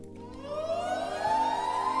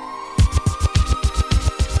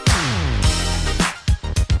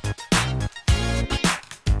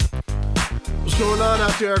going on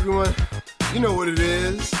out there, everyone? You know what it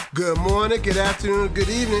is. Good morning, good afternoon, good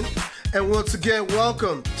evening. And once again,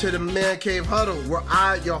 welcome to the Man Cave Huddle, where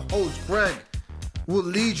I, your host, Greg, will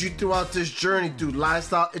lead you throughout this journey through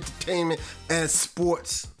lifestyle, entertainment, and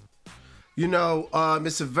sports. You know,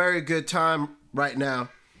 it's a very good time right now.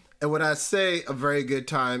 And when I say a very good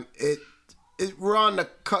time, we're on the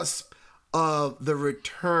cusp of the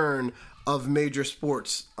return of major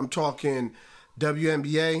sports. I'm talking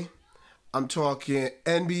WNBA, I'm talking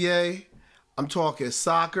NBA, I'm talking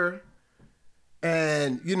soccer,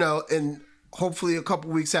 and, you know, and hopefully a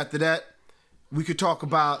couple weeks after that, we could talk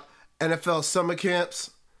about NFL summer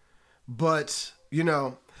camps. But, you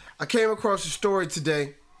know, I came across a story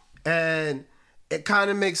today, and it kind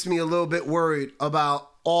of makes me a little bit worried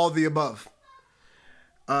about all the above.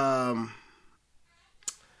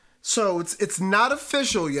 So it's not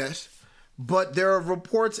official yet, but there are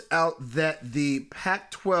reports out that the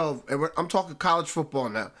Pac-12, and I'm talking college football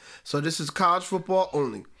now, so this is college football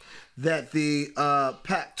only, that the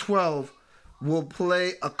Pac-12 will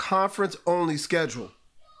play a conference-only schedule,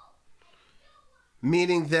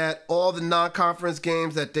 meaning that all the non-conference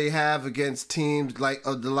games that they have against teams like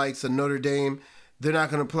the likes of Notre Dame, they're not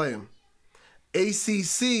going to play them.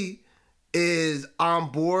 ACC is on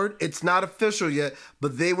board. It's not official yet,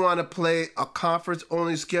 but they want to play a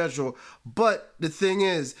conference-only schedule. But the thing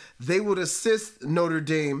is, they would assist Notre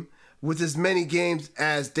Dame with as many games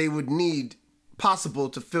as they would need possible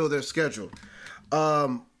to fill their schedule.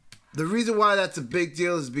 The reason why that's a big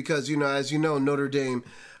deal is because, you know, as you know, Notre Dame,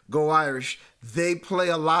 go Irish, they play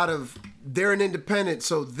they're an independent,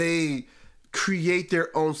 so they create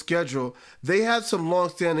their own schedule. They have some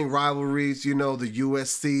long-standing rivalries, you know, the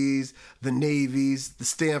USCs, the Navies, the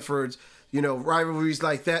Stanfords, you know, rivalries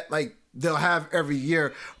like that, like they'll have every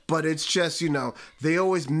year. But it's just, you know, they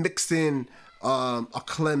always mix in a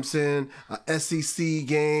Clemson, a SEC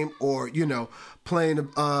game, or, you know, playing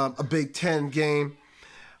a Big Ten game.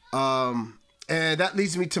 And that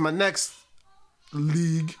leads me to my next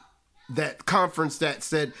league, that conference that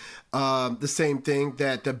said the same thing,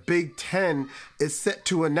 that the Big Ten is set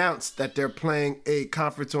to announce that they're playing a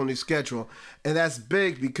conference-only schedule. And that's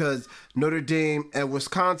big because Notre Dame and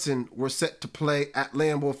Wisconsin were set to play at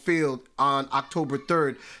Lambeau Field on October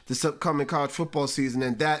 3rd, this upcoming college football season,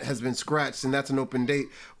 and that has been scratched, and that's an open date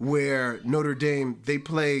where Notre Dame, they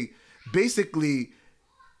play basically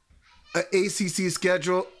an ACC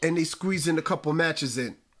schedule, and they squeeze in a couple matches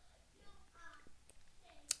in.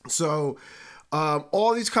 So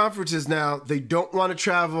all these conferences now, they don't want to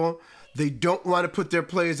travel. They don't want to put their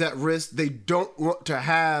players at risk. They don't want to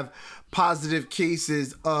have positive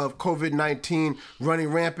cases of COVID-19 running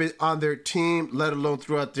rampant on their team, let alone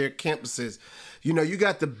throughout their campuses. You know, you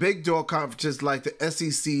got the big dog conferences like the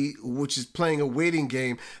SEC, which is playing a waiting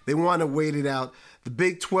game. They want to wait it out. The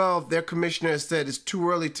Big 12, their commissioner has said it's too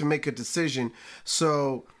early to make a decision.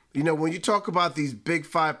 So, you know, when you talk about these Big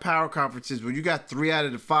Five power conferences, where you got 3 out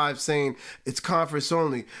of the 5 saying it's conference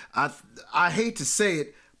only, I hate to say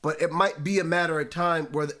it, but it might be a matter of time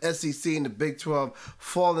where the SEC and the Big 12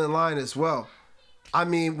 fall in line as well. I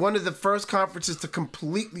mean, one of the first conferences to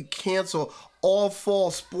completely cancel all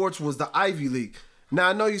fall sports was the Ivy League. Now,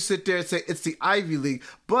 I know you sit there and say it's the Ivy League,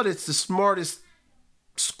 but it's the smartest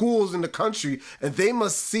schools in the country, and they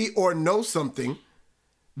must see or know something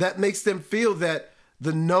that makes them feel that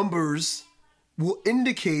the numbers will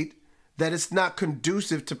indicate that it's not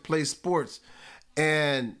conducive to play sports.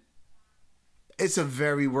 And it's a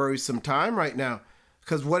very worrisome time right now,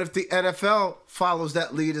 because what if the NFL follows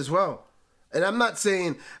that lead as well? And I'm not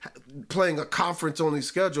saying playing a conference-only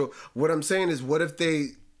schedule. What I'm saying is, what if they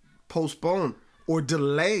postpone or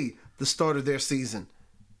delay the start of their season?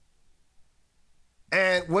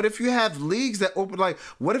 And what if you have leagues that open, like,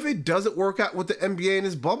 what if it doesn't work out with the NBA in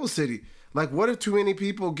this bubble city? Like, what if too many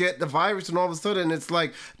people get the virus and all of a sudden it's,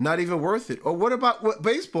 like, not even worth it? Or what about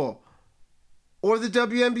baseball? Or the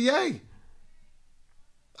WNBA?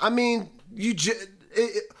 I mean,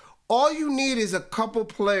 all you need is a couple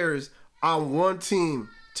players on one team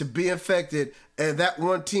to be infected, and that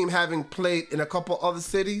one team having played in a couple other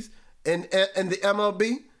cities and the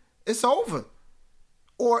MLB, it's over.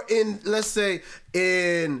 Or in, let's say,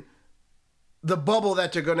 in the bubble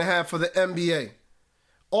that you're going to have for the NBA.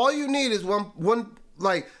 All you need is one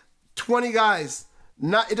like 20 guys.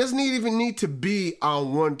 It doesn't even need to be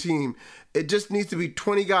on one team. It just needs to be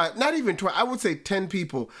 20 guys. Not even 20. I would say 10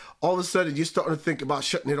 people. All of a sudden, you're starting to think about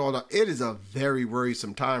shutting it all down. It is a very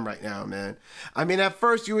worrisome time right now, man. I mean, at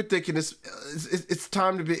first, you were thinking it's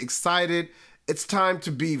time to be excited. it's time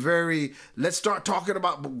to be let's start talking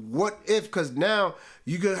about what if, because now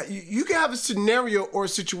you can have a scenario or a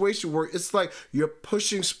situation where it's like you're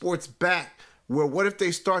pushing sports back, where what if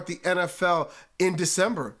they start the NFL in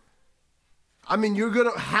December? I mean, you're going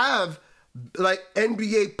to have like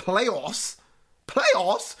NBA playoffs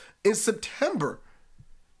in September.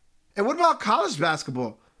 And what about college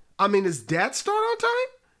basketball? I mean, does that start on time?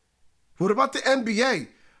 What about the NBA?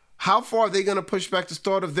 How far are they going to push back the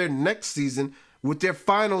start of their next season with their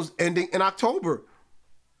finals ending in October?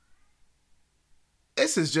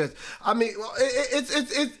 This is just, I mean,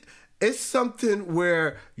 it's something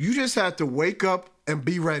where you just have to wake up and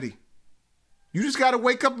be ready. You just got to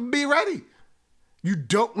wake up and be ready. You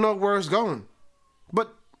don't know where it's going,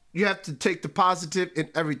 but you have to take the positive in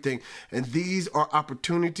everything. And these are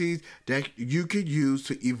opportunities that you could use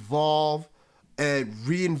to evolve and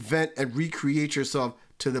reinvent and recreate yourself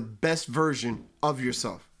to the best version of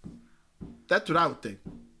yourself. That's what I would think.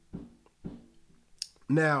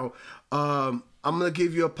 Now, I'm going to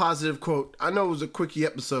give you a positive quote. I know it was a quickie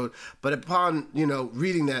episode, but upon,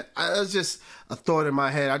 reading that, it was just a thought in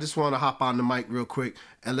my head. I just want to hop on the mic real quick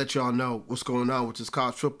and let y'all know what's going on with this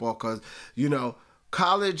college football, because,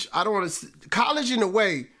 college, college in a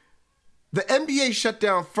way, the NBA shut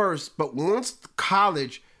down first, but once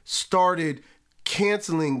college started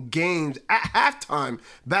canceling games at halftime,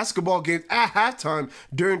 basketball games at halftime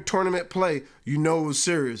during tournament play, it was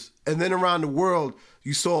serious. And then around the world,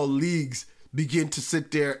 you saw leagues begin to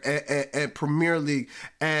sit there and Premier League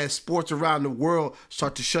and sports around the world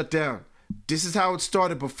start to shut down. This is how it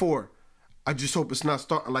started before. I just hope it's not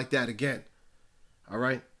starting like that again. All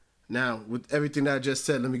right? Now, with everything that I just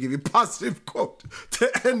said, let me give you a positive quote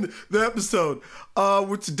to end the episode.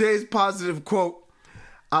 With today's positive quote,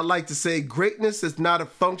 I'd like to say, greatness is not a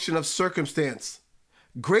function of circumstance.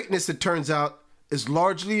 Greatness, it turns out, is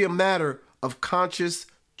largely a matter of conscious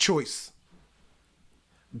choice.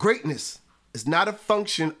 Greatness is not a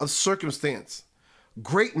function of circumstance.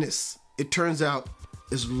 Greatness, it turns out,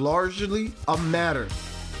 is largely a matter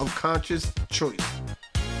of conscious choice.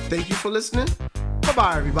 Thank you for listening.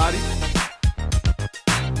 Bye-bye, everybody.